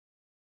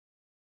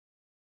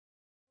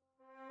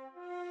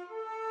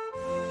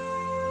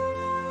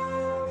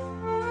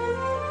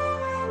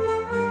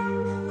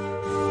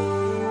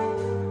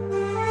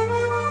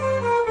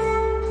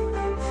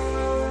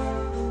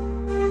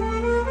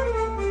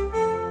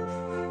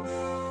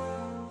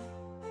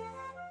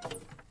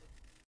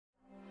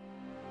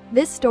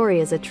This story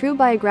is a true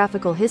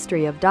biographical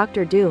history of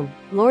Dr. Doom,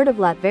 Lord of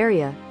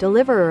Latveria,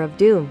 Deliverer of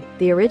Doom,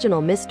 the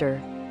original Mr.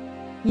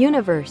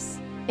 Universe.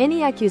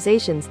 Any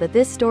accusations that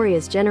this story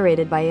is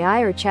generated by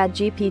AI or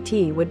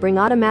ChatGPT would bring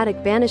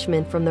automatic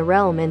banishment from the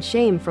realm and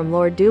shame from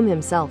Lord Doom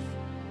himself.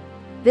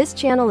 This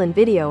channel and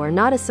video are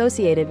not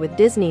associated with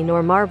Disney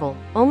nor Marvel,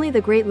 only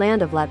the great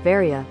land of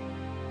Latveria.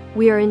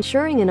 We are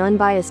ensuring an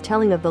unbiased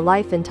telling of the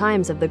life and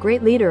times of the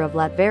great leader of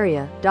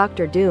Latveria,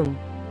 Dr. Doom,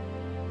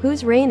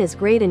 whose reign is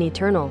great and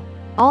eternal.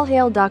 All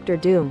hail Dr.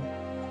 Doom.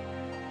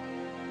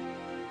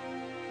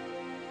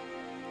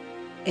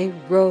 A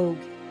rogue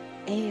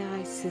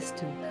AI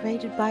system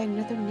created by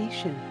another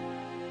nation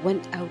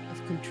went out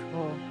of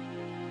control,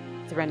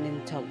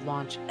 threatening to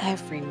launch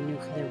every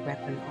nuclear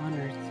weapon on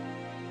Earth.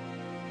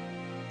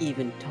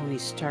 Even Tony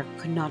Stark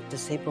could not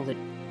disable it.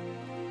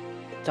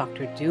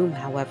 Dr. Doom,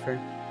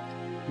 however,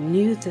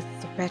 knew the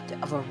threat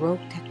of a rogue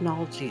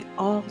technology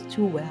all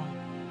too well.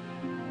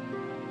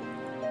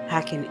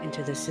 Hacking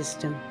into the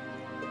system,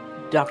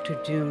 Dr.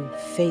 Doom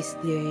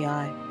faced the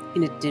AI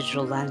in a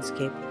digital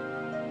landscape.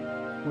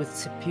 With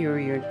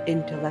superior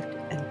intellect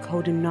and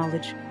coding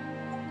knowledge,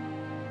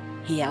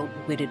 he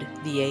outwitted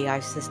the AI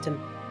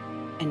system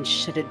and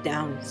shut it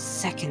down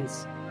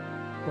seconds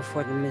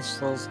before the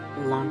missiles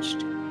launched.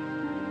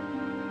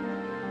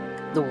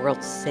 The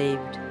world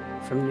saved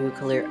from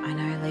nuclear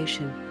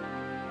annihilation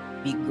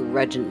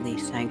begrudgingly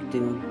thanked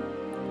Doom,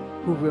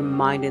 who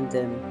reminded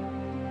them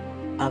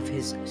of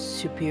his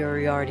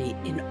superiority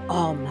in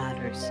all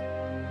matters,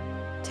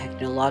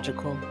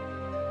 technological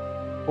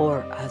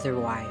or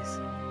otherwise.